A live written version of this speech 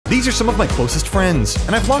These are some of my closest friends,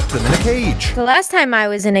 and I've locked them in a cage. The last time I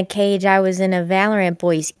was in a cage, I was in a Valorant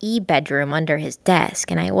boy's bedroom under his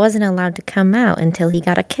desk, and I wasn't allowed to come out until he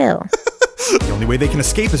got a kill. The only way they can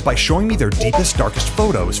escape is by showing me their deepest, darkest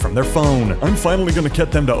photos from their phone. I'm finally gonna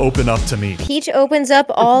get them to open up to me. Peach opens up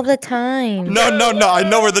all the time. No, I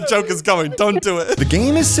know where the joke is going. Don't do it. The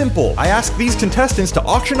game is simple. I ask these contestants to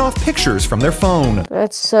auction off pictures from their phone.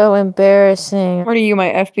 That's so embarrassing. What are you, my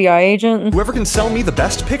FBI agent? Whoever can sell me the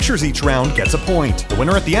best pictures each round gets a point. The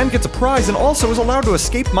winner at the end gets a prize and also is allowed to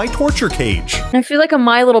escape my torture cage. I feel like a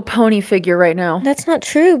My Little Pony figure right now. That's not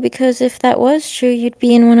true, because if that was true, you'd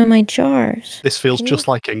be in one of my jars. This feels just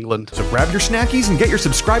like England. So grab your snackies and get your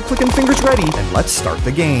subscribe clicking fingers ready, and let's start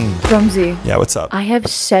the game. Drumsy. Yeah, what's up? I have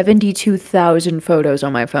 72,000 photos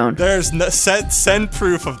on my phone. There's no send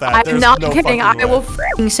proof of that. I'm not kidding. I will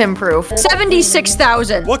f***ing send proof.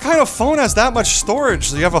 76,000. What kind of phone has that much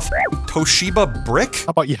storage? Do you have a Toshiba brick?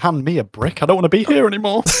 How about you hand me a brick? I don't want to be here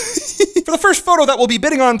anymore. For the first photo that we'll be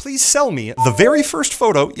bidding on, please sell me the very first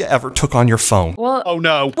photo you ever took on your phone. Well, oh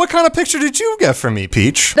no. What kind of picture did you get from me,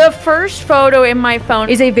 Peach? The first photo in my phone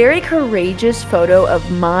is a very courageous photo of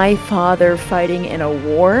my father fighting in a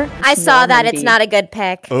war. I saw that. It's not a good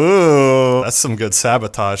pic. Ooh, that's some good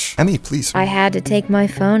sabotage. Emmy, please. I had to take my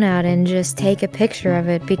phone out and just take a picture of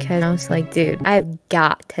it because I was like, dude, I've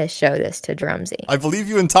got to show this to Drumsy. I believe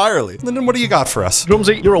you entirely. Lyndon, what do you got for us?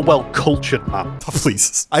 Drumsy, you're a well-cultured man. Oh,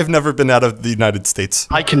 please. I've never been out of the United States.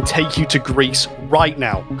 I can take you to Greece right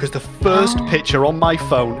now because the first picture on my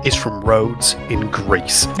phone is from Rhodes in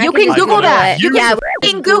Greece. You can Google that. You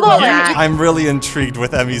can Google that. I'm really intrigued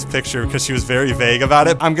with Emmy's picture because she was very vague about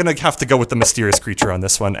it. I'm gonna have to go with the mysterious creature on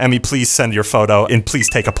this one. Emmy, please send your photo and please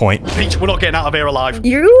take a point. Peach, we're not getting out of here alive.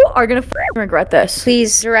 You are gonna regret this.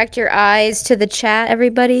 Please direct your eyes to the chat,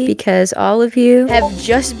 everybody, because all of you have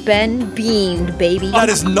just been beamed, baby. That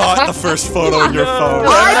is not the first photo in your phone. On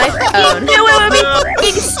my phone. knew it would be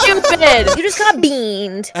f***ing stupid. You just got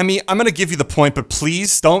beamed. Emmy, I'm gonna give you the point, but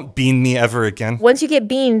please don't bean me ever again. Once you get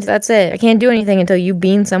beamed, that's it. I can't do anything until you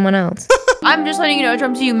beam someone else. I'm just letting you know,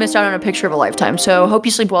 Drumsy, you missed out on a picture of a lifetime, so hope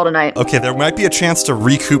you sleep well tonight. Okay, there might be a chance to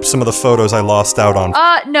recoup some of the photos I lost out on.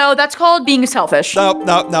 No, that's called being selfish. Nope.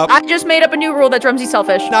 I just made up a new rule that Drumsy's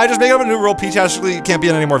selfish. No, I just made up a new rule. Peach actually can't be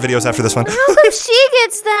in any more videos after this one. How come she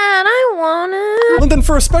gets that? I want it. And then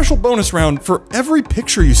for a special bonus round, for every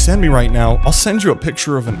picture you send me right now, I'll send you a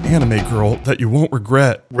picture of an anime girl that you won't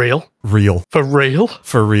regret. Real? Real. For real?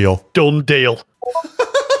 For real. Done deal.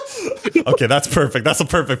 Okay, that's perfect. That's a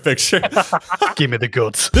perfect picture. Give me the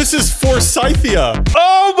goods. This is Forsythia.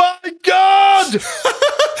 Oh my god!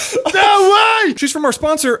 No way! She's from our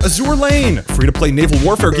sponsor, Azure Lane. Free-to-play naval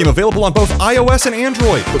warfare game available on both iOS and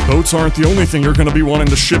Android. But boats aren't the only thing you're gonna be wanting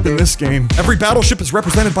to ship in this game. Every battleship is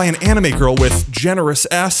represented by an anime girl with generous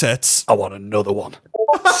assets. I want another one.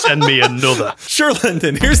 Send me another. Sure,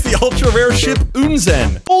 Lyndon. Here's the ultra-rare ship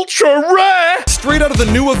Unzen. Ultra rare! Straight out of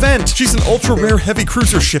the new event. She's an ultra-rare heavy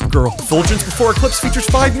cruiser ship girl. Fulgence Before Eclipse features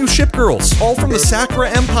 5 new ship girls, all from the Sakura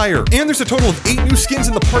Empire. And there's a total of 8 new skins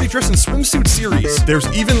in the Party Dress and Swimsuit series. There's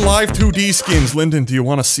even live 2D skins. Lyndon, do you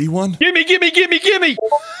want to see one? Gimme!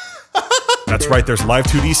 That's right, there's live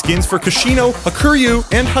 2D skins for Kashino, Hakuryu,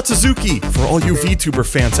 and Hatsuzuki. For all you VTuber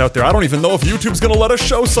fans out there, I don't even know if YouTube's gonna let us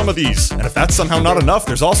show some of these. And if that's somehow not enough,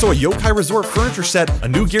 there's also a Yokai Resort furniture set, a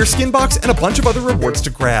new gear skin box, and a bunch of other rewards to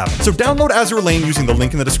grab. So download Azure Lane using the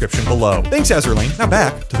link in the description below. Thanks, Azure Lane. Now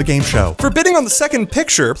back to the game show. For bidding on the second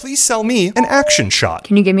picture, please sell me an action shot.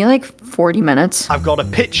 Can you give me like 40 minutes? I've got a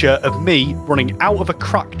picture of me running out of a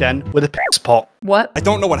crack den with a piss pot. What? I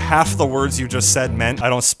don't know what half the words you just said meant. I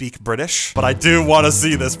don't speak British, but I do want to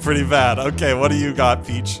see this pretty bad. Okay, what do you got,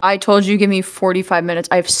 Peach? I told you give me 45 minutes.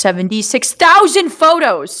 I have 76,000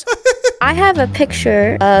 photos. I have a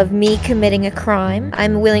picture of me committing a crime.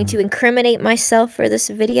 I'm willing to incriminate myself for this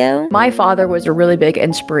video. My father was a really big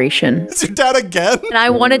inspiration. It's your dad again? And I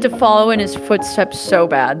wanted to follow in his footsteps so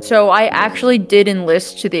bad. So I actually did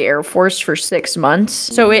enlist to the Air Force for 6 months.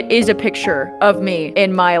 So it is a picture of me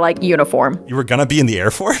in my like uniform. You were gonna be in the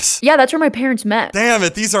Air Force? Yeah, that's where my parents met. Damn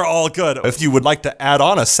it, these are all good. If you would like to add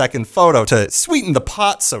on a second photo to sweeten the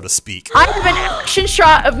pot, so to speak. I have an action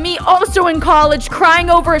shot of me also in college crying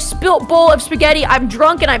over a spilt bowl of spaghetti. I'm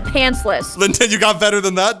drunk and I'm pantsless. Lyndon, you got better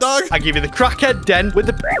than that, dog? I give you the crackhead den with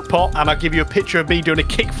the pot, and I'll give you a picture of me doing a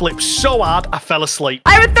kickflip so hard I fell asleep.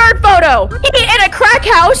 I have a third photo. Me in a crack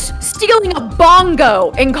house stealing a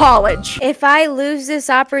bongo in college. If I lose this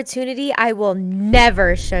opportunity, I will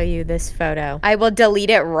never show you this photo. I will delete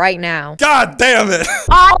it right now. God damn it.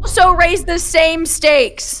 I also raised the same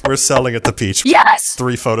stakes. We're selling it to Peach. Yes.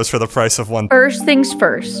 3 photos for the price of 1. First things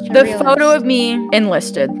first, the photo of me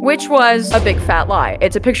enlisted, which was a big fat lie.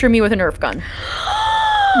 It's a picture of me with a Nerf gun.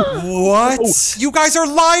 What? You guys are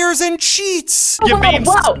liars and cheats. You're being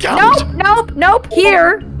Whoa. scammed. Nope.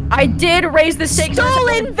 Here, I did raise the stakes.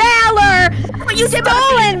 Stolen valor! You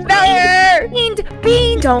stolen valor!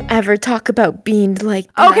 Bean! Don't ever talk about Bean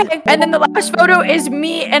like that. Okay, and then the last photo is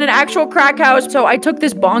me in an actual crack house, so I took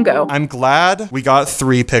this bongo. I'm glad we got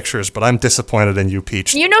 3 pictures, but I'm disappointed in you,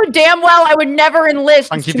 Peach. You know damn well I would never enlist.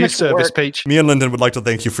 Thank It's you too for your much service, work. Peach. Me and Lyndon would like to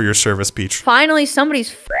thank you for your service, Peach. Finally,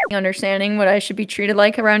 somebody's understanding what I should be treated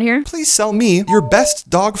like around here. Please sell me your best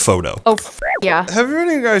dog photo. Oh, yeah. Have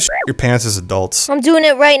any of you guys your pants as adults? I'm doing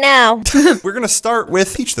it right now. We're gonna start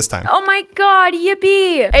with Peach this time. Oh my god,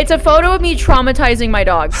 yippee. It's a photo of me traumatizing my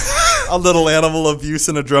dog. A little animal abuse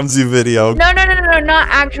in a Drumsy video. No, not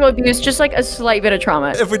actual abuse, just like a slight bit of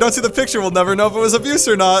trauma. If we don't see the picture, we'll never know if it was abuse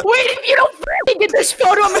or not. Wait, if you don't get this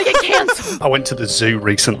photo, I'm gonna get canceled. I went to the zoo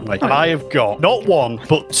recently, and I have got not 1,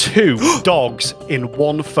 but 2 dogs in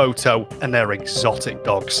 1 photo, and they're exotic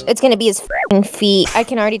dogs. It's gonna be his f***ing feet. I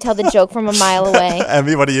can already tell the joke from a mile away.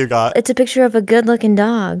 Emmy, what do you got? It's a picture of a good-looking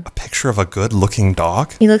dog. A picture of a good-looking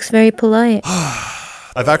dog? He looks very polite.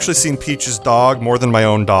 I've actually seen Peach's dog more than my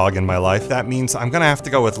own dog in my life. That means I'm gonna have to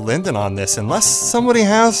go with Lyndon on this, unless somebody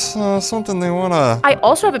has something they wanna... I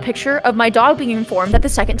also have a picture of my dog being informed that the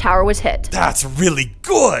second tower was hit. That's really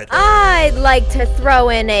good! I'd like to throw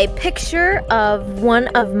in a picture of one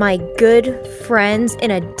of my good friends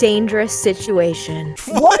in a dangerous situation.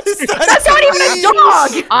 What is that? That's not even a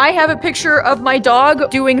dog! I have a picture of my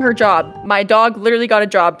dog doing her job. My dog literally got a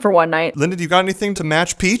job for one night. Lyndon, you got anything to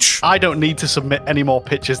match Peach? I don't need to submit any more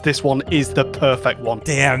pictures. This one is the perfect one.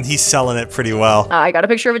 Damn, he's selling it pretty well. I got a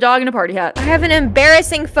picture of a dog in a party hat. I have an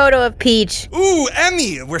embarrassing photo of Peach. Ooh,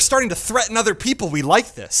 Emmy, we're starting to threaten other people. We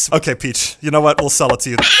like this. Okay, Peach, you know what? We'll sell it to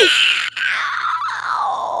you.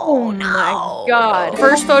 Oh my god.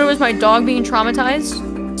 First photo is my dog being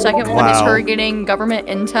traumatized. Second one is Wow. her getting government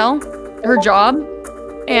intel, her job,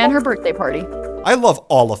 and her birthday party. I love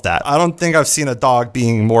all of that. I don't think I've seen a dog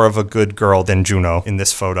being more of a good girl than Juno in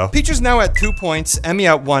this photo. Peach is now at 2 points, Emmy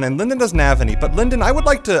at 1, and Lyndon doesn't have any. But Lyndon, I would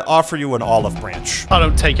like to offer you an olive branch. I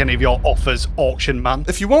don't take any of your offers, auction man.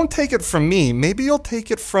 If you won't take it from me, maybe you'll take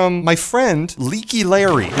it from my friend, Leaky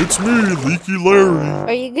Larry. It's me, Leaky Larry.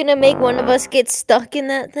 Are you gonna make one of us get stuck in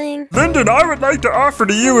that thing? Lyndon, I would like to offer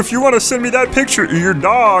to you, if you want to send me that picture of your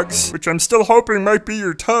dogs, which I'm still hoping might be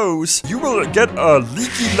your toes, you will get a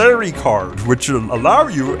Leaky Larry card, which will allow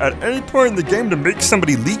you at any point in the game to make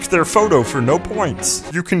somebody leak their photo for no points.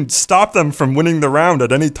 You can stop them from winning the round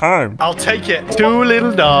at any time. I'll take it. 2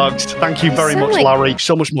 little dogs. Thank you very Sound much, like- Larry.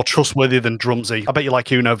 So much more trustworthy than Drumsy. I bet you like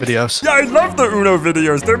Uno videos. Yeah, I love the Uno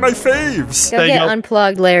videos. They're my faves. Go There you get go.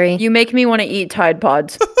 unplugged, Larry. You make me want to eat Tide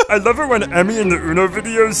Pods. I love it when Emmy in the Uno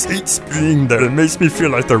videos hates being there. It makes me feel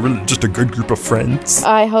like they're really just a good group of friends.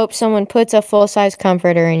 I hope someone puts a full-size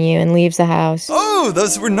comforter in you and leaves the house. Oh,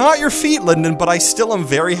 those were not your feet, Lyndon, but I still am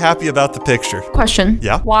very happy about the picture. Question.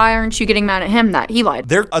 Yeah? Why aren't you getting mad at him that he lied?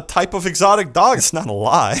 They're a type of exotic dog. It's not a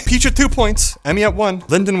lie. Peach at 2 points, Emmy at 1,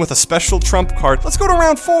 Lyndon with a special trump card. Let's go to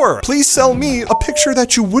round 4. Please sell me a picture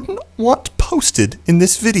that you wouldn't want posted in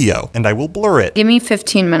this video, and I will blur it. Give me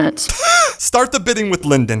 15 minutes. Start the bidding with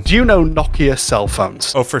Lyndon. Do you know Nokia cell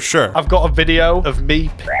phones? Oh, for sure. I've got a video of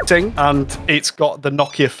me pitting, and it's got the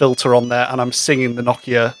Nokia filter on there, and I'm singing the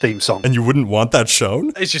Nokia theme song. And you wouldn't want that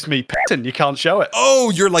shown? It's just me pitting. You can't show it.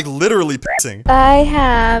 Oh, you're like literally pissing. I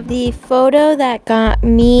have the photo that got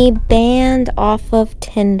me banned off of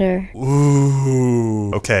Tinder.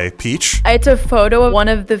 Ooh. Okay, Peach. It's a photo of one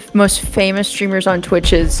of the most famous streamers on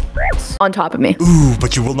Twitch's on top of me. Ooh,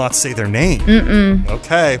 but you will not say their name.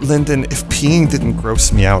 Okay. Lyndon, if peeing didn't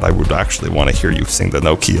gross me out, I would actually want to hear you sing the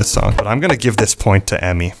Nokia song. But I'm gonna give this point to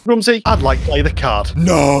Emmy. Drumsy, I'd like to play the card.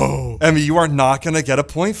 No! Emmy, you are not gonna get a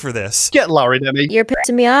point for this. Get Larry, Demi. You're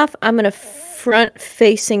pissing me off. I'm gonna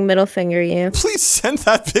front-facing middle finger you. Please send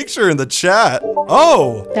that picture in the chat.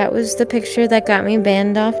 Oh! That was the picture that got me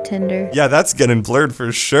banned off Tinder. Yeah, that's getting blurred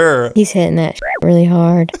for sure. He's hitting that really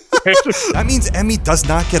hard. That means Emmy does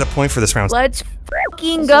not get a point for this round. Let's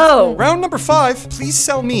fucking go. Round number 5, please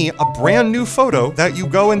sell me a brand new photo that you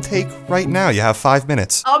go and take right now. You have 5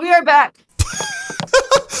 minutes. I'll be right back.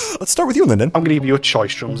 Let's start with you, Lyndon. I'm going to give you a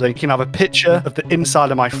choice, Drumsy. You can have a picture of the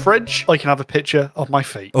inside of my fridge, or you can have a picture of my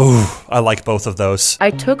feet. Oh, I like both of those.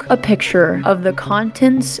 I took a picture of the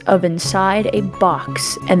contents of inside a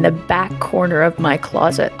box in the back corner of my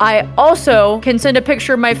closet. I also can send a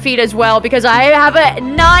picture of my feet as well because I have a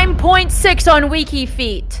 9.6 on Wiki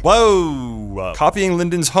Feet. Whoa, copying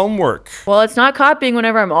Lyndon's homework. Well, it's not copying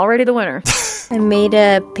whenever I'm already the winner. I made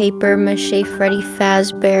a paper mache Freddy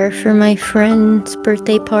Fazbear for my friend's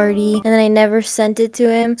birthday party, and then I never sent it to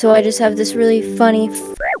him, so I just have this really funny,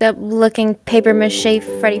 up looking paper mache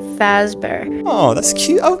Freddy Fazbear. Oh, that's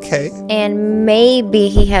cute. Okay. And maybe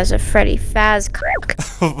he has a Freddy Faz crack.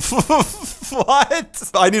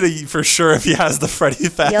 What? I need to for sure if he has the Freddy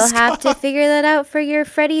Faz. You'll have to figure that out for your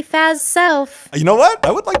Freddy Faz self. You know what?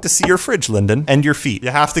 I would like to see your fridge, Lyndon, and your feet.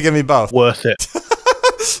 You have to give me both. Worth it.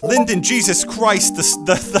 Lyndon, Jesus Christ,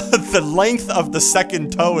 the length of the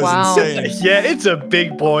second toe is insane. Yeah, it's a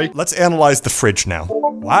big boy. Let's analyze the fridge now.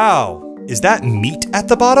 Wow. Is that meat at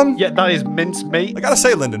the bottom? Yeah, that is minced meat. I gotta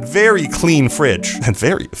say, Lyndon, very clean fridge. And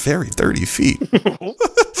very, very dirty feet.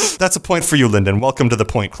 That's a point for you, Lyndon. Welcome to the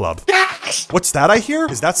point club. Yes! What's that I hear?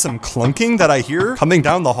 Is that some clunking that I hear coming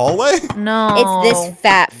down the hallway? No. It's this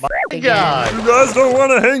fat again. God. You guys don't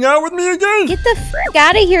want to hang out with me again? Get the f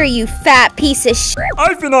out of here, you fat piece of shit.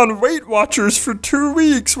 I've been on Weight Watchers for 2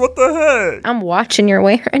 weeks. What the heck? I'm watching your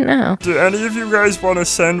weight right now. Do any of you guys want to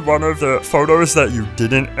send one of the photos that you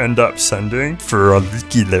didn't end up sending for a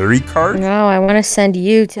Leaky Larry card? No, I want to send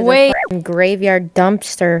you to Wait. the f***ing graveyard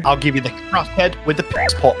dumpster. I'll give you the crosshead with the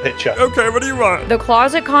passport picture. Okay, what do you want? The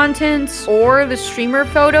closet contents or the streamer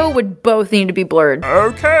photo would both need to be blurred.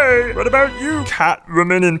 Okay, what about you,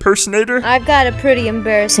 Catwoman impersonator? I've got a pretty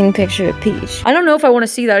embarrassing picture of Peach. I don't know if I want to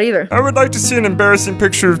see that either. I would like to see an embarrassing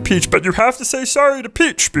picture of Peach, but you have to say sorry to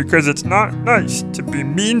Peach because it's not nice to be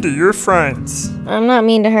mean to your friends. I'm not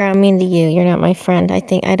mean to her, I'm mean to you. You're not my friend. I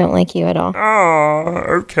don't like you at all. Oh,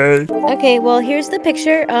 okay. Okay, well, here's the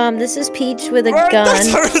picture. This is Peach with a What? gun. That's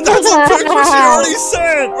a picture she already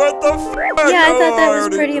sent. What the f? Yeah, I thought that was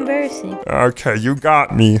already- pretty embarrassing. Okay, you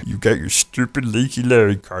got me. You get your stupid Leaky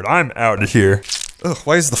Larry card. I'm out of here. Ugh,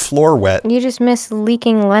 why is the floor wet? You just missed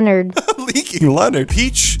Leaking Leonard. Leaking Leonard.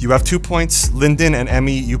 Peach, you have 2 points. Lyndon and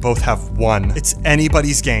Emmy, you both have 1. It's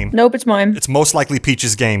anybody's game. Nope, it's mine. It's most likely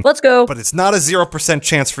Peach's game. Let's go. But it's not a 0%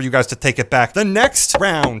 chance for you guys to take it back. The next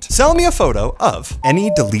round, sell me a photo of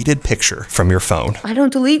any deleted picture from your phone. I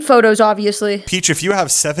don't delete photos, obviously. Peach, if you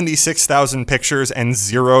have 76,000 pictures and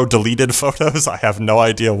 0 deleted photos, I have no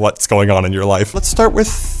idea what's going on in your life. Let's start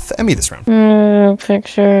with Emmy this round.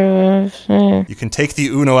 Picture. You can take the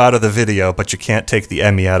Uno out of the video, but you can't take the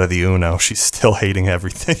Emmy out of the Uno. She's still hating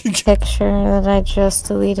everything. Picture that I just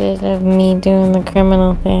deleted of me doing the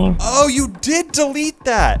criminal thing. Oh, you did delete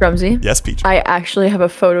that. Drumsy, Yes, Peach. I actually have a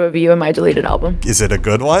photo of you in my deleted album. Is it a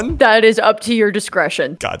good one? That is up to your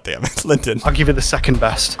discretion. God damn it, Lyndon. I'll give you the second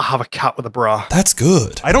best. I have a cat with a bra. That's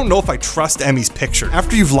good. I don't know if I trust Emmy's picture.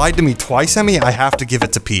 After you've lied to me twice, Emmy, I have to give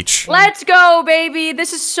it to Peach. Let's go, baby.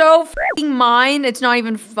 This is so f***ing mine. It's not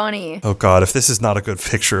even funny. Oh god, if this is not a good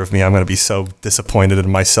picture of me, I'm gonna be so disappointed in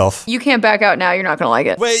myself. You can't back out now. You're not gonna like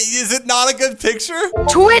it. Wait, is it not a good picture?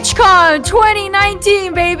 TwitchCon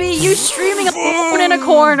 2019, baby. You streaming alone in a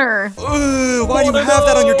corner. Ugh, why do you have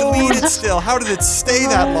that on your deleted still? How did it stay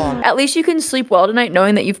that long? At least you can sleep well tonight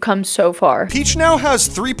knowing that you've come so far. Peach now has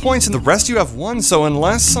 3 points and the rest you have 1, so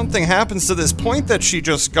unless something happens to this point that she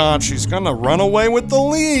just got, she's gonna run away with the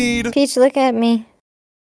lead. Peach, look at me.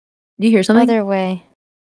 Do you hear something? Other way.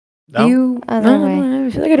 No? You. Other No, way. I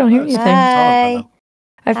feel like I don't hear anything. Hi.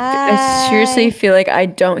 I seriously feel like I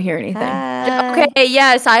don't hear anything. Hi. Okay,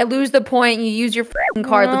 yes, I lose the point. You use your f***ing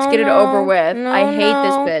card. Let's get it over with. I hate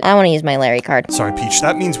this bitch. I want to use my Larry card. Sorry, Peach,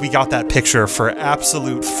 that means we got that picture for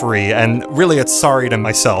absolute free, and really it's sorry to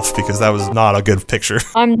myself because that was not a good picture.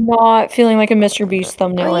 I'm not feeling like a Mr. Beast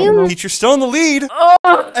thumbnail anymore. Peach, you're still in the lead.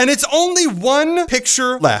 Oh, And it's only 1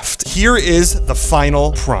 picture left. Here is the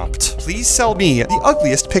final prompt. Please sell me the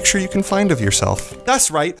ugliest picture you can find of yourself. That's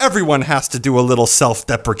right, everyone has to do a little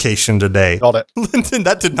self-deprecation today. Got it. Lyndon,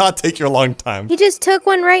 that did not take you a long time. You just took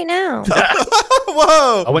one right now.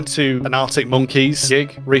 Whoa! I went to an Arctic Monkeys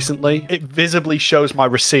gig recently. It visibly shows my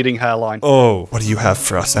receding hairline. Oh, what do you have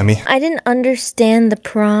for us, Emmy? I didn't understand the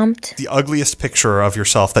prompt. The ugliest picture of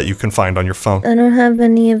yourself that you can find on your phone. I don't have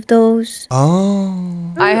any of those.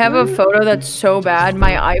 Oh. I have a photo that's so bad,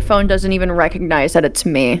 my iPhone doesn't even recognize that it's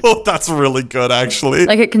me. Oh, that's really good, actually.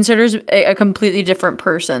 Like, it considers a completely different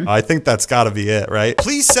person. I think that's gotta be it, right?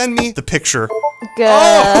 Please send me the picture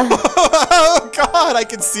Oh, God, I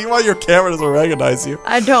can see why your camera doesn't recognize you.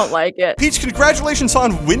 I don't like it. Peach, congratulations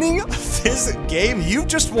on winning this game. You've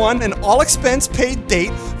just won an all-expense-paid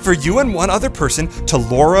date for you and one other person to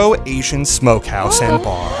Loro Asian Smokehouse and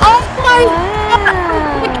Bar. Oh my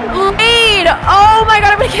God! Laid! Oh my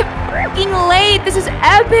God, I'm gonna get freaking laid. This is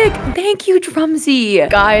epic. Thank you, Drumsy.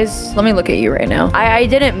 Guys, let me look at you right now. I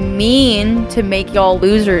didn't mean to make y'all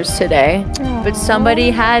losers today, but somebody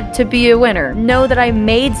had to be a winner. Know that I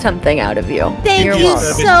made something out of you. Thank You're you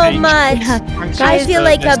welcome. so much. I feel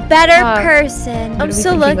like a better Fuck. person. I'm gonna be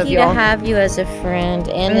so thinking of lucky to y'all. have you as a friend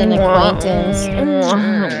and an acquaintance.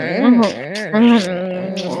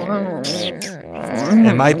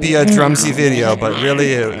 It might be a Drumsy video, but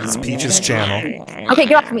really it's Peach's channel. Okay,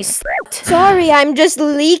 get off me. Sorry, I'm just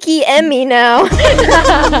leaky Emmy now.